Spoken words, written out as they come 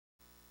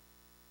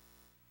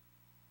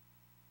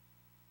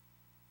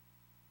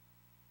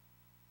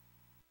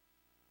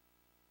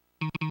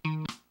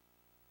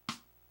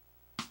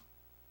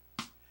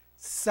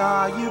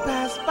Saw you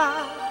pass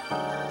by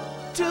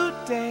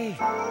today,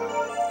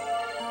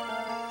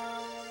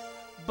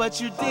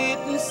 but you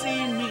didn't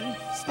see me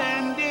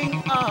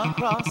standing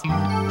across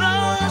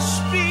the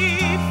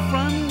street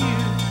from you.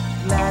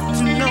 Glad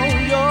to know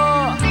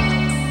you're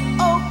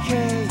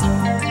okay.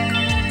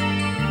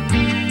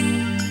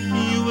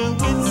 You were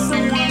with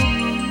someone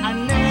I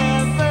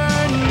never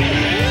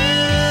knew.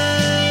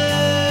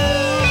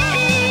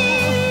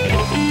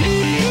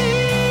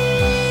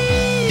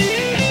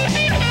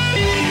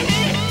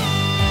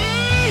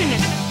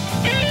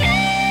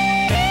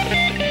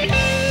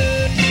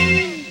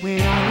 We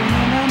are in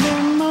the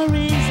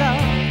memories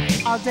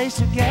of our days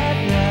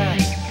together.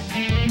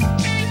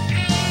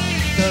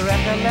 The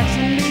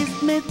recollection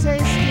leaves me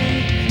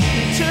tasting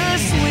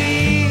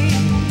bittersweet.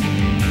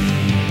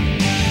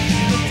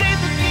 The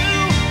days with you,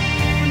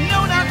 no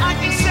doubt I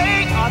can say,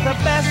 are the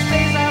best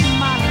days of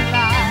my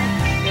life.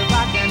 If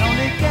I can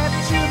only get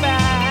you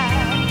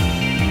back,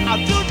 I'll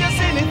do just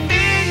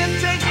anything and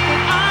take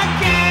what I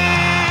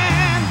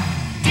can.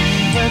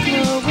 We're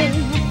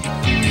glowing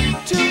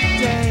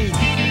today.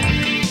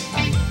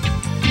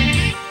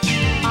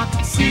 I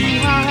can see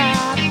how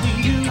happy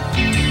you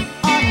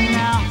are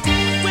now.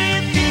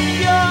 With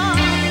your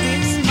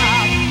big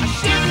smile, I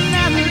shouldn't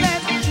have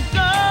let you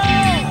go,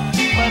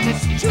 but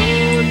it's too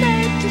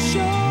late to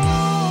show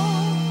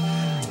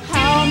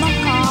how my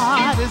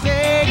heart is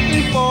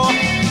aching for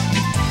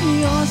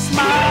your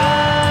smile.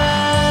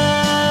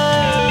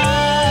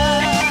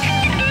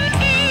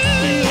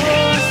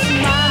 Your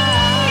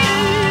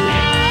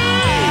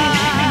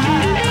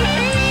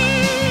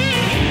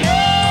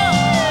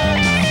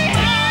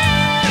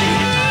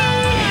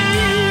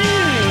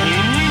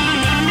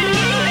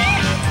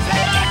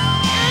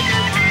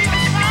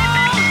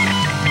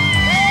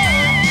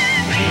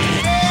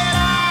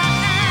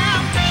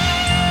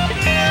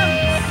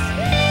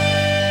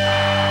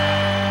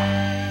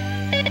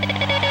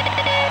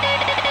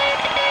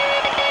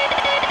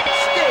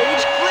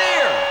Stage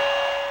clear!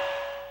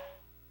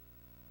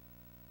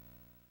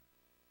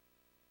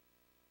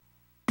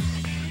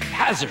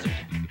 Hazard.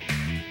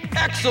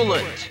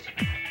 Excellent.